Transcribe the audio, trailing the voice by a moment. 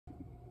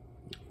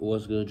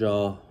What's good,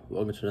 y'all?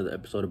 Welcome to another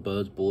episode of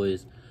Buzz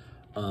Boys.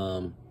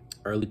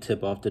 Early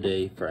tip off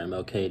today for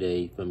MLK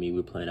Day. For me,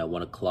 we're playing at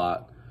 1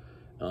 o'clock.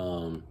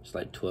 It's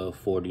like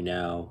 12:40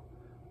 now.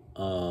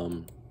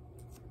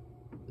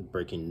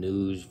 Breaking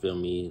news, feel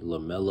me?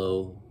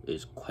 Lamelo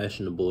is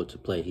questionable to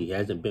play. He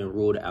hasn't been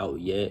ruled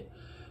out yet,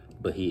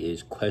 but he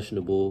is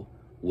questionable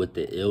with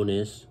the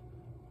illness.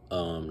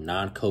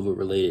 Non-COVID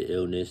related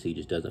illness. He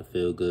just doesn't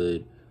feel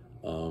good.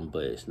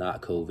 But it's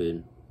not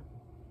COVID.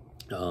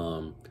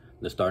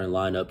 The starting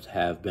lineups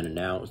have been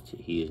announced.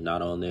 He is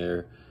not on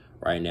there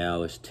right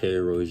now. It's Terry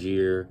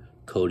Rozier,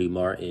 Cody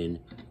Martin,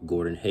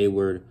 Gordon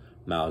Hayward,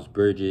 Miles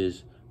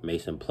Bridges,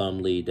 Mason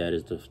Plumlee. That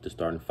is the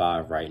starting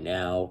five right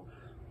now.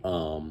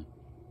 And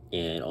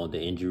on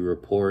the injury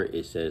report,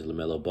 it says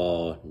LaMelo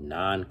Ball,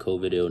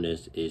 non-COVID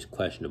illness, is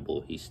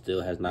questionable. He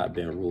still has not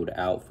been ruled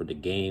out for the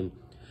game.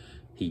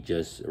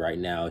 Right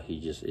now,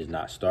 he just is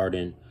not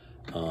starting.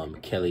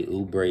 Kelly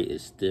Oubre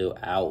is still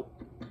out.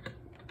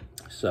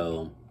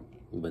 So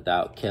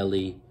without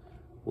Kelly,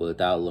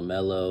 without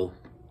LaMelo,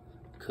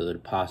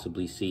 could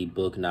possibly see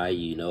book night.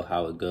 You know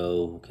how it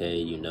go, okay?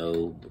 You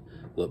know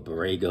what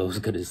Borrego's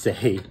gonna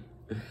say.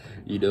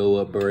 You know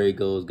what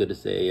Borrego's gonna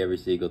say every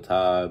single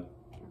time.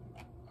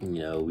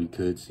 You know, we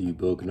could see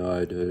book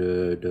night,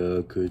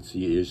 could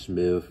see Ish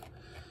Smith.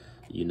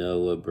 You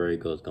know what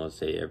Borrego's gonna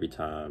say every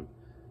time.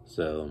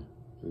 So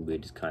we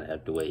just kind of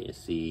have to wait and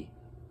see.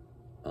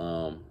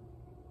 I'm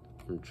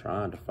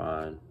trying to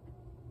find,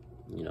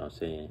 you know what I'm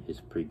saying, his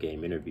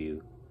pregame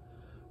interview.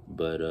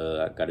 But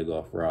I got to go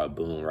off Rob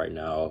Boone right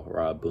now.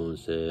 Rob Boone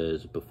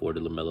says, before the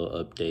LaMelo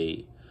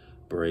update,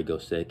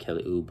 Borrego said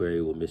Kelly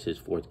Oubre will miss his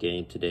fourth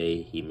game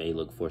today. He may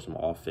look for some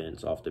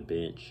offense off the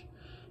bench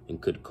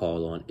and could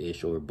call on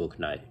Ish or book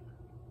night.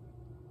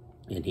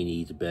 And he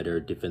needs better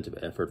defensive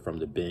effort from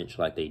the bench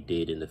like they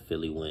did in the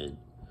Philly win.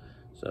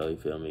 So, you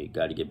feel me?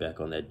 Got to get back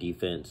on that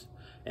defense.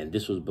 And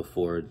this was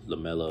before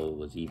LaMelo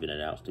was even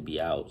announced to be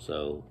out.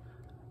 So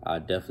I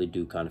definitely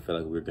do kind of feel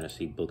like we're going to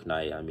see book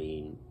night. I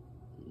mean,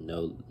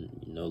 no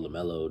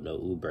LaMelo, no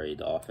Oubre.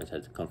 The offense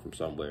has to come from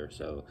somewhere.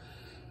 So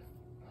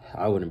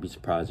I wouldn't be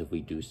surprised if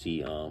we do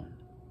see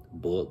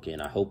Book,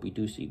 and I hope we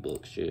do see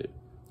Book. Shit.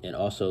 And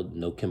also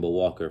no Kemba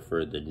Walker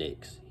for the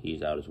Knicks.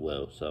 He's out as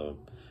well. So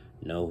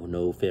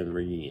no family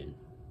reunion.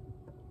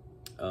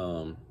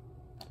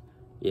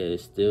 Yeah,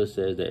 it still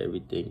says that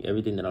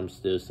everything that I'm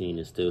still seeing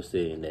is still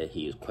saying that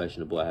he is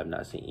questionable. I have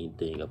not seen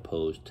anything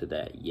opposed to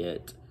that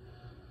yet.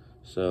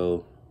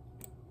 So,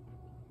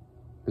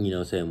 you know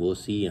what I'm saying, we'll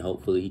see, and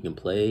hopefully he can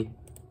play.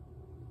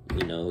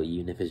 You know,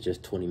 even if it's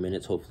just 20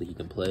 minutes, hopefully he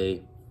can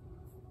play.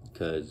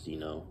 Because, you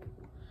know,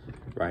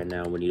 right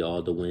now we need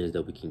all the wins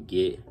that we can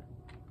get.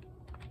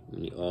 We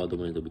need all the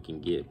wins that we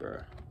can get,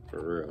 bro.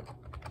 For real.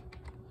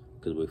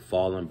 Because we're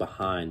falling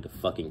behind the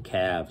fucking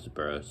Cavs,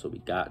 bro. So we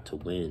got to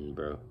win,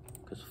 bro.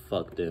 Because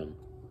fuck them.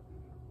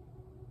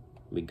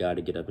 We got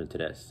to get up into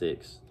that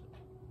 6th.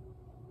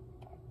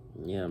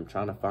 Yeah, I'm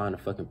trying to find a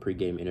fucking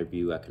pregame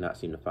interview. I cannot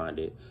seem to find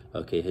it.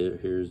 Okay,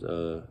 here's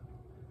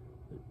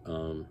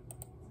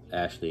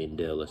Ashley and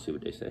Dale. Let's see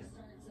what they say.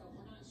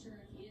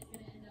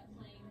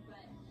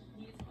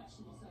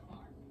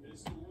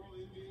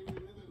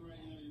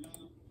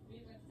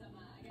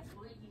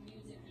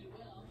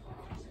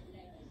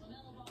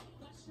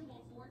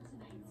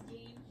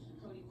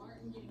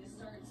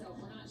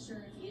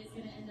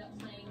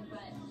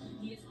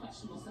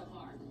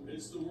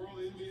 It's the world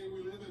NBA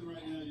we live in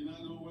right now. You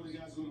not know whether the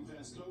guy's going to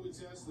pass COVID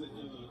tests,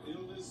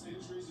 illness,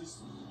 injuries.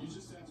 You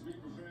just have to be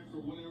prepared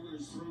for whatever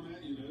is thrown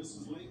at you. This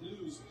is late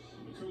news.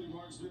 Cody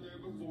Martin's been there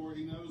before.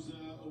 He knows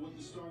what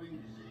the starting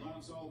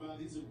lineup's all about.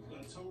 He's a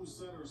tone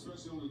setter,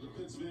 especially on the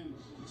defensive end,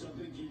 which I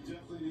think you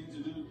definitely need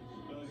to do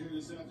here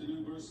this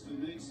afternoon versus the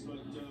Knicks.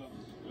 But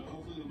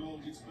hopefully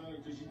LaMelo gets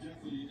better, because you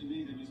definitely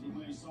need him. He's been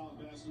playing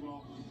solid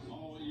basketball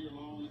all year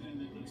long,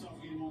 and the tough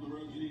game on the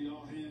road, you need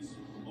all hands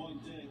on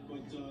deck.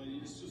 But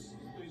it's just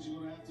things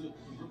you're going to have to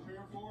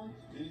prepare for.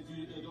 And if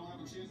you don't have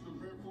a chance to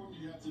prepare for them,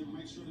 you have to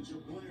make sure that your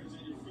players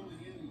that you're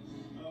filling in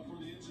for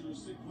the injured or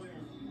sick player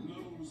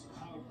knows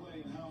how to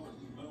play and how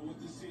what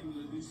this team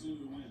needs to do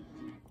to win.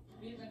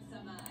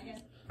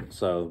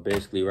 So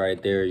basically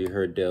right there, you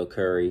heard Dale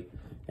Curry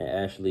and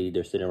Ashley.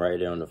 They're sitting right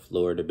there on the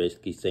floor. They're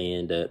basically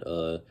saying that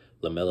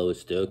LaMelo is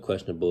still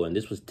questionable. And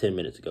this was 10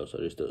 minutes ago. So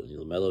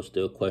LaMelo is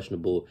still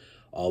questionable.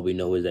 All we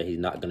know is that he's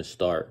not going to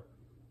start.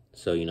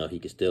 So, you know, he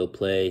can still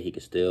play. He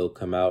can still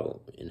come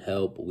out and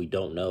help. We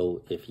don't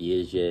know if he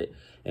is yet.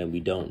 And we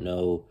don't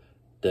know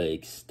the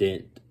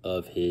extent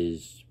of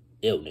his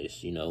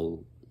illness. You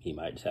know, he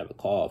might just have a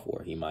cough,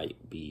 or he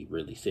might be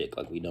really sick.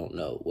 Like, we don't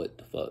know what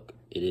the fuck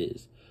it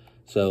is.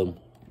 So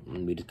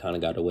we just kind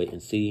of got to wait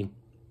and see.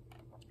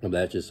 And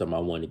that's just something I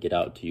wanted to get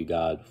out to you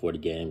guys before the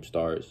game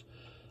starts.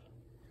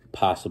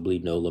 Possibly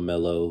no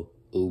LaMelo.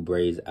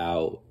 Oubre's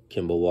out.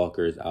 Kemba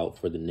Walker is out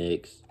for the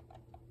Knicks.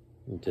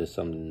 Just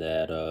something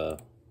that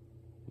I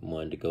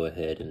wanted to go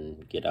ahead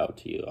and get out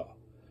to you all.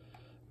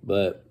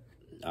 But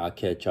I'll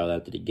catch y'all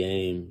after the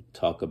game,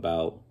 talk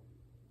about,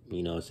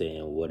 You know what I'm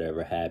saying?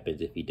 Whatever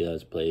happens, if he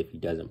does play, if he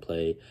doesn't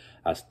play,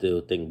 I still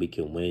think we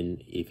can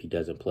win if he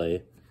doesn't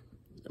play.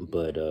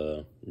 But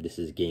this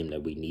is a game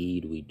that we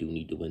need. We do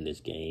need to win this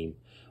game.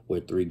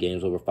 We're 3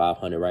 games over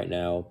 500 right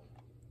now.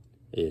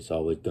 It's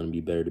always going to be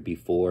better to be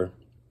 4.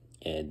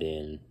 And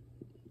then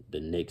the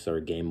Knicks are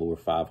a game over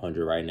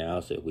 500 right now.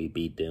 So if we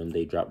beat them,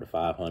 they drop to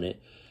 500.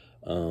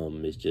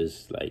 It's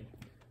just like,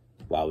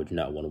 why would you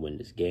not want to win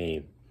this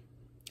game?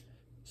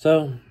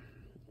 So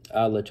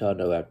I'll let y'all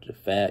know after the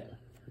fact.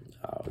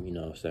 You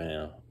know what I'm saying,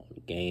 on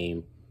the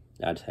game.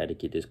 I just had to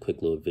get this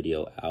quick little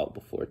video out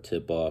before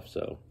tip-off,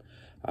 so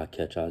I'll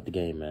catch y'all at the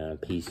game, man.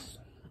 Peace.